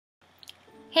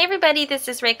Hey everybody, this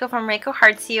is Reiko from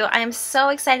reikoheartsu. I am so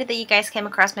excited that you guys came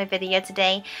across my video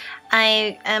today.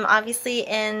 I am obviously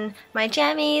in my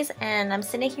jammies and I'm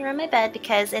sitting here on my bed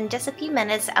because in just a few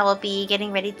minutes I will be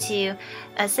getting ready to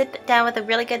sit down with a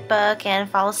really good book and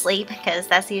fall asleep because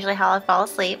that's usually how I fall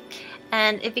asleep.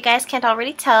 And if you guys can't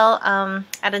already tell,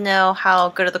 I don't know how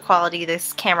good of the quality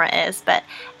this camera is, but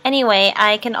anyway,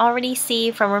 I can already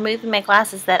see from removing my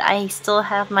glasses that I still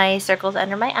have my circles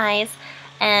under my eyes.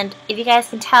 And if you guys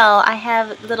can tell, I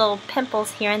have little pimples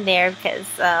here and there because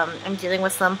I'm dealing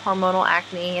with some hormonal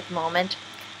acne at the moment.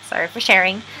 Sorry for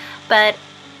sharing. But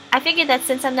I figured that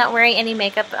since I'm not wearing any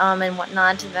makeup and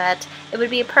whatnot, that it would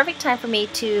be a perfect time for me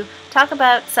to talk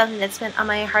about something that's been on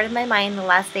my heart and my mind the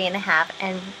last day and a half.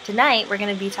 And tonight we're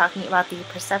going to be talking about the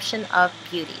perception of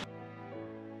beauty.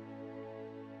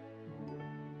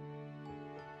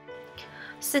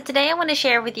 So today I want to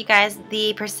share with you guys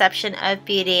the perception of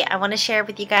beauty. I want to share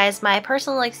with you guys my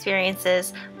personal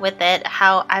experiences with it,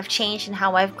 how I've changed and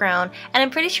how I've grown. And I'm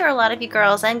pretty sure a lot of you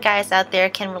girls and guys out there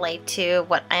can relate to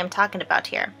what I am talking about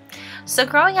here. So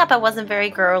growing up I wasn't very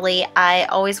girly. I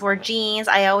always wore jeans.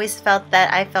 I always felt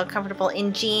that I felt comfortable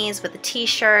in jeans with a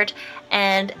t-shirt,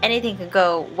 and anything could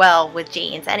go well with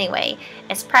jeans anyway.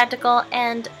 It's practical,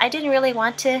 and I didn't really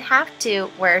want to have to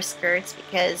wear skirts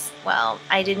because, well,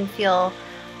 I didn't feel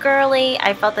girly.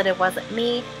 I felt that it wasn't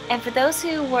me. And for those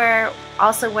who were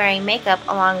also wearing makeup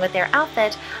along with their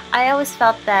outfit, I always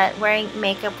felt that wearing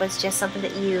makeup was just something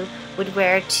that you would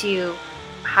wear to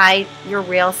hide your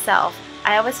real self.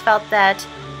 I always felt that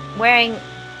wearing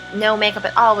no makeup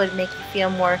at all would make you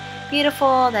feel more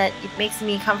beautiful, that it makes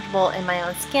me comfortable in my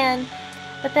own skin.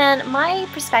 But then my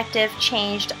perspective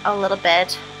changed a little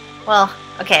bit. Well,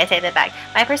 okay, I take that back.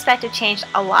 My perspective changed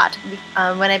a lot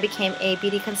when I became a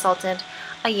beauty consultant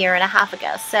a year and a half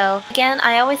ago. So again,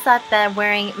 I always thought that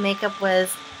wearing makeup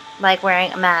was like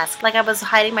wearing a mask, like I was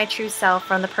hiding my true self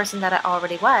from the person that I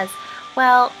already was.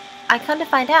 Well, I come to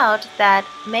find out that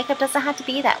makeup doesn't have to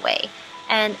be that way.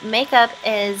 And makeup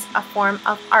is a form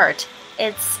of art.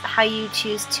 It's how you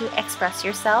choose to express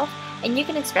yourself, and you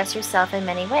can express yourself in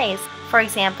many ways. For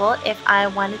example, if I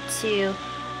wanted to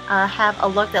have a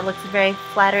look that looks very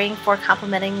flattering for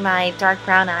complementing my dark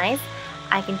brown eyes,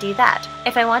 I can do that.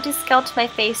 If I want to sculpt my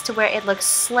face to where it looks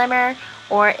slimmer,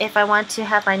 or if I want to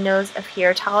have my nose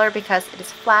appear taller because it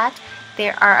is flat,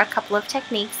 there are a couple of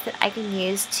techniques that I can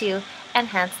use to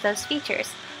enhance those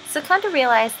features. So come to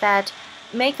realize that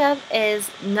makeup is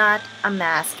not a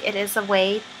mask. It is a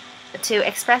way to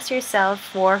express yourself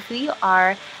for who you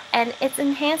are, and it's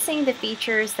enhancing the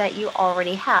features that you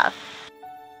already have.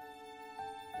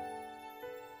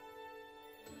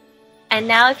 And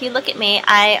now if you look at me,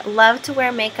 I love to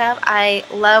wear makeup. I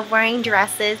love wearing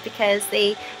dresses because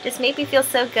they just make me feel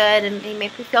so good and they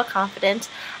make me feel confident.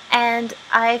 And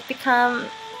I've become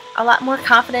a lot more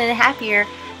confident and happier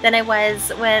than I was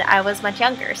when I was much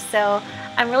younger. So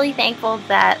I'm really thankful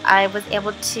that I was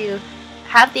able to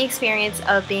have the experience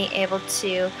of being able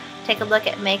to take a look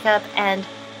at makeup and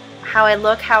how I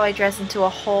look, how I dress into a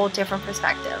whole different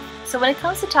perspective. So when it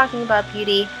comes to talking about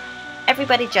beauty,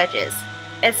 everybody judges.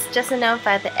 It's just a known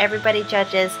fact that everybody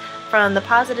judges. From the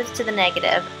positives to the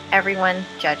negative, everyone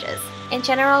judges. In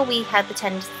general, we have the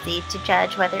tendency to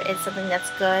judge whether it's something that's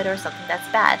good or something that's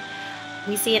bad.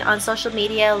 We see it on social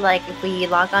media, like if we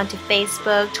log on to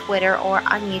Facebook, Twitter, or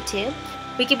on YouTube.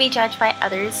 We can be judged by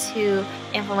others who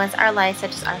influence our lives,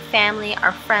 such as our family,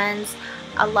 our friends,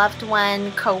 a loved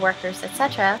one, co-workers,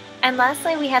 etc. And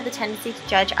lastly, we have the tendency to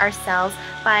judge ourselves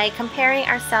by comparing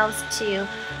ourselves to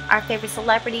our favorite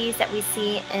celebrities that we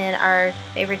see in our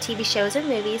favorite TV shows or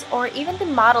movies, or even the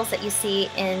models that you see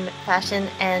in fashion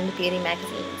and beauty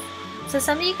magazines. So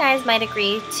some of you guys might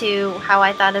agree to how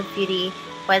I thought of beauty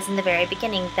was in the very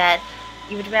beginning, that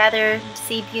you would rather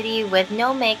see beauty with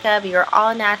no makeup, you're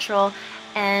all natural,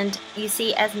 and you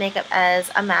see as makeup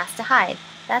as a mask to hide.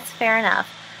 That's fair enough.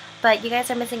 But you guys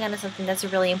are missing out on something that's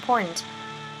really important.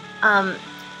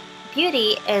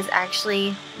 Beauty is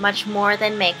actually much more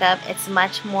than makeup. It's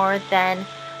much more than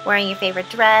wearing your favorite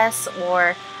dress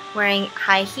or wearing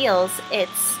high heels.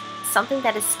 It's something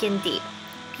that is skin deep.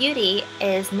 Beauty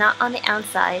is not on the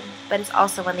outside, but it's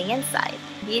also on the inside.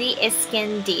 Beauty is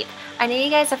skin deep. I know you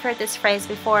guys have heard this phrase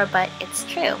before, but it's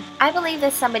true. I believe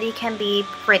that somebody can be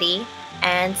pretty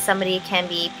and somebody can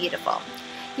be beautiful.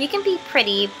 You can be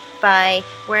pretty by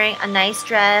wearing a nice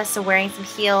dress or wearing some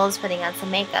heels, putting on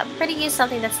some makeup. Pretty is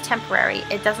something that's temporary.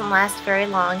 It doesn't last very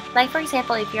long. Like for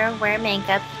example, if you're wearing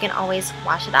makeup, you can always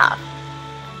wash it off.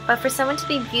 But for someone to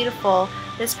be beautiful,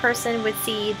 this person would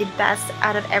see the best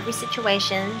out of every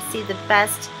situation, see the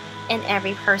best in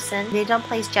every person. They don't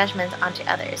place judgment onto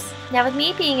others. Now, with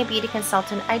me being a beauty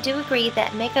consultant, I do agree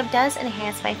that makeup does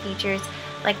enhance my features.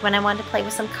 Like when I want to play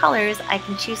with some colors, I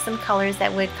can choose some colors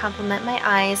that would complement my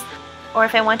eyes. Or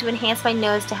if I want to enhance my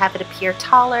nose to have it appear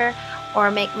taller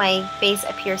or make my face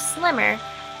appear slimmer,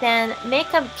 then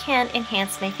makeup can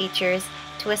enhance my features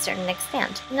to a certain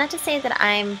extent. Not to say that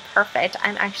I'm perfect.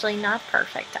 I'm actually not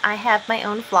perfect. I have my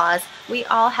own flaws. We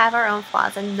all have our own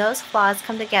flaws, and those flaws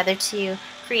come together to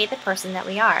create the person that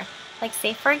we are. Like,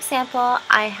 say for example,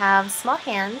 I have small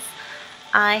hands,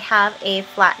 I have a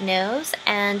flat nose,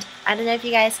 and I don't know if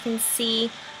you guys can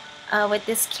see with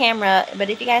this camera, but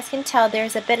if you guys can tell,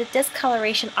 there's a bit of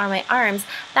discoloration on my arms.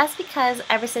 That's because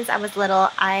ever since I was little,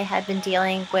 I had been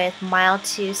dealing with mild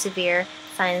to severe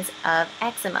signs of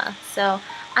eczema. So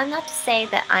I'm not to say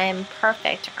that I am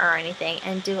perfect or anything,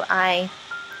 and do I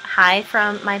hide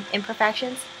from my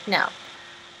imperfections? No.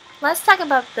 Let's talk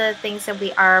about the things that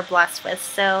we are blessed with.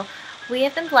 So we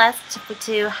have been blessed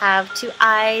to have 2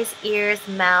 eyes, ears,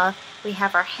 mouth. We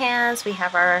have our hands, we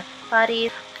have our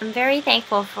bodies. I'm very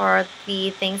thankful for the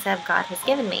things that God has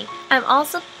given me. I'm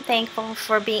also thankful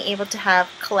for being able to have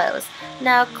clothes.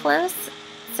 Now, clothes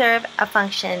serve a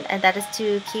function, and that is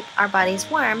to keep our bodies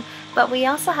warm, but we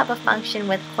also have a function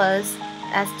with clothes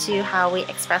as to how we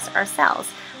express ourselves.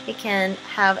 We can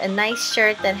have a nice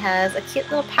shirt that has a cute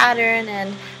little pattern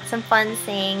and some fun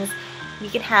sayings. You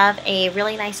can have a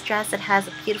really nice dress that has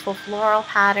a beautiful floral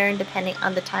pattern depending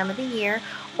on the time of the year,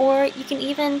 or you can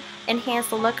even enhance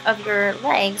the look of your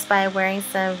legs by wearing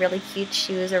some really cute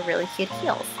shoes or really cute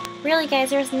heels. Really guys,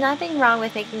 there's nothing wrong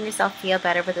with making yourself feel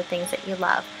better with the things that you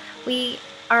love. We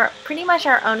are pretty much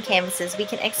our own canvases. We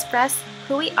can express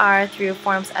who we are through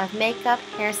forms of makeup,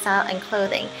 hairstyle, and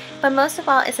clothing. But most of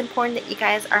all, it's important that you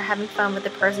guys are having fun with the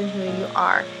person who you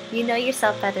are. You know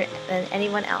yourself better than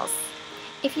anyone else.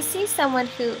 If you see someone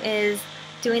who is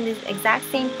doing the exact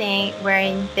same thing,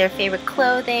 wearing their favorite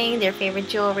clothing, their favorite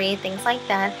jewelry, things like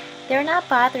that, they're not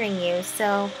bothering you,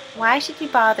 so why should you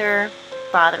bother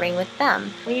bothering with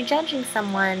them? When you're judging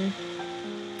someone,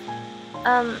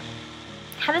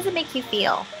 how does it make you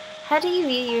feel? How do you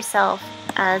view yourself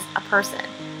as a person?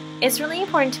 It's really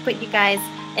important to put you guys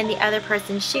in the other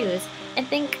person's shoes and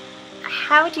think,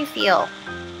 how would you feel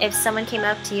if someone came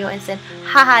up to you and said,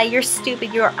 haha, you're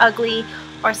stupid, you're ugly,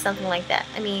 or something like that?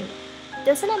 I mean,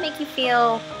 doesn't it make you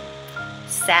feel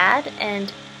sad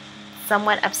and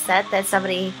somewhat upset that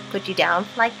somebody put you down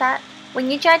like that? When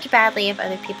you judge badly of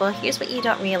other people, here's what you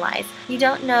don't realize. You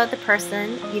don't know the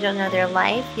person, you don't know their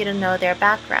life, you don't know their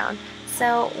background.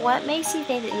 So what makes you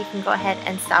think that you can go ahead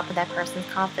and stop with that person's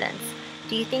confidence?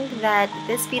 Do you think that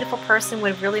this beautiful person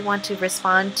would really want to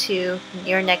respond to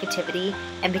your negativity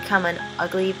and become an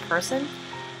ugly person?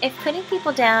 If putting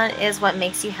people down is what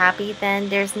makes you happy, then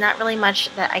there's not really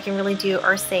much that I can really do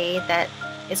or say that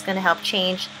is going to help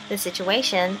change the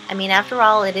situation. I mean, after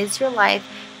all, it is your life,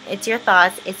 it's your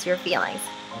thoughts, it's your feelings.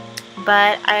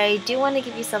 But I do want to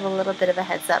give yourself a little bit of a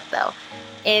heads up though.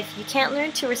 If you can't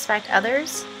learn to respect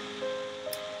others,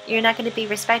 you're not going to be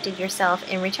respected yourself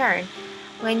in return.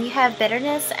 When you have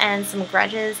bitterness and some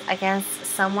grudges against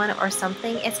someone or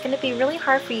something, it's going to be really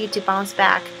hard for you to bounce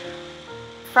back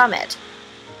from it.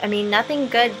 I mean, nothing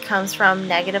good comes from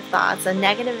negative thoughts. A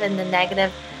negative and the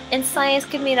negative in science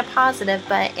could mean a positive,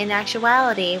 but in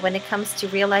actuality, when it comes to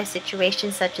real life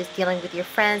situations such as dealing with your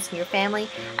friends and your family,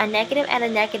 a negative and a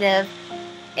negative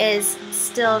is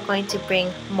still going to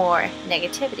bring more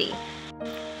negativity.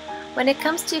 When it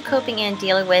comes to coping and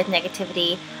dealing with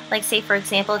negativity, like say for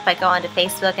example, if I go onto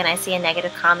Facebook and I see a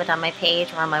negative comment on my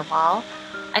page or on my wall,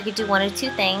 I could do one of 2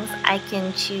 things. I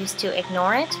can choose to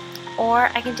ignore it, or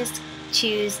I can just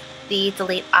choose the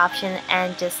delete option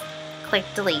and just click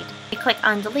delete. You click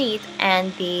on delete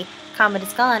and the comment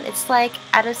is gone. It's like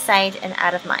out of sight and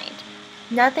out of mind.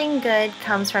 Nothing good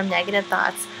comes from negative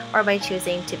thoughts or by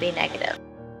choosing to be negative.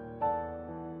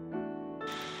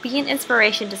 Be an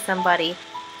inspiration to somebody.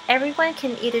 Everyone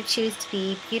can either choose to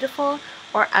be beautiful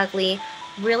or ugly,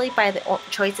 really by the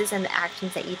choices and the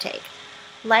actions that you take.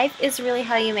 Life is really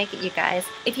how you make it, you guys.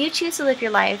 If you choose to live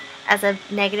your life as a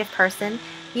negative person,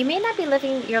 you may not be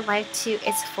living your life to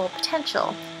its full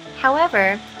potential.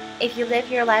 However, if you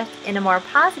live your life in a more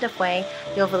positive way,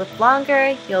 you'll live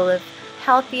longer, you'll live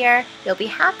healthier, you'll be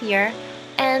happier,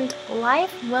 and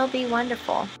life will be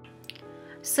wonderful.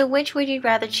 So which would you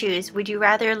rather choose? Would you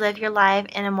rather live your life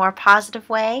in a more positive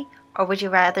way, or would you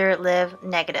rather live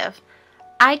negative?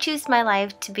 I choose my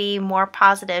life to be more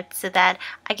positive so that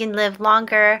I can live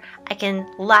longer, I can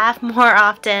laugh more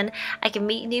often, I can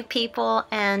meet new people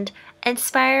and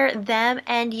inspire them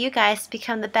and you guys to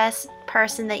become the best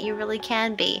person that you really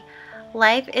can be.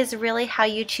 Life is really how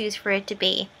you choose for it to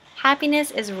be.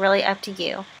 Happiness is really up to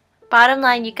you. Bottom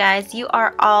line, you guys, you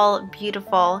are all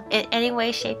beautiful. In any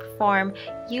way, shape, or form,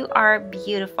 you are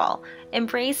beautiful.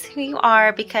 Embrace who you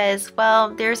are because,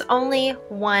 well, there's only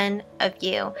one of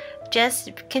you.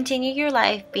 Just continue your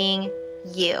life being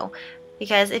you.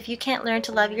 Because if you can't learn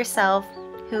to love yourself,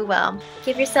 who will?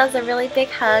 Give yourselves a really big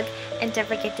hug and don't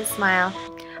forget to smile.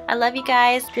 I love you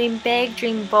guys. Dream big,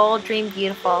 dream bold, dream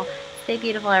beautiful. Stay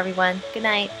beautiful, everyone. Good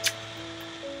night.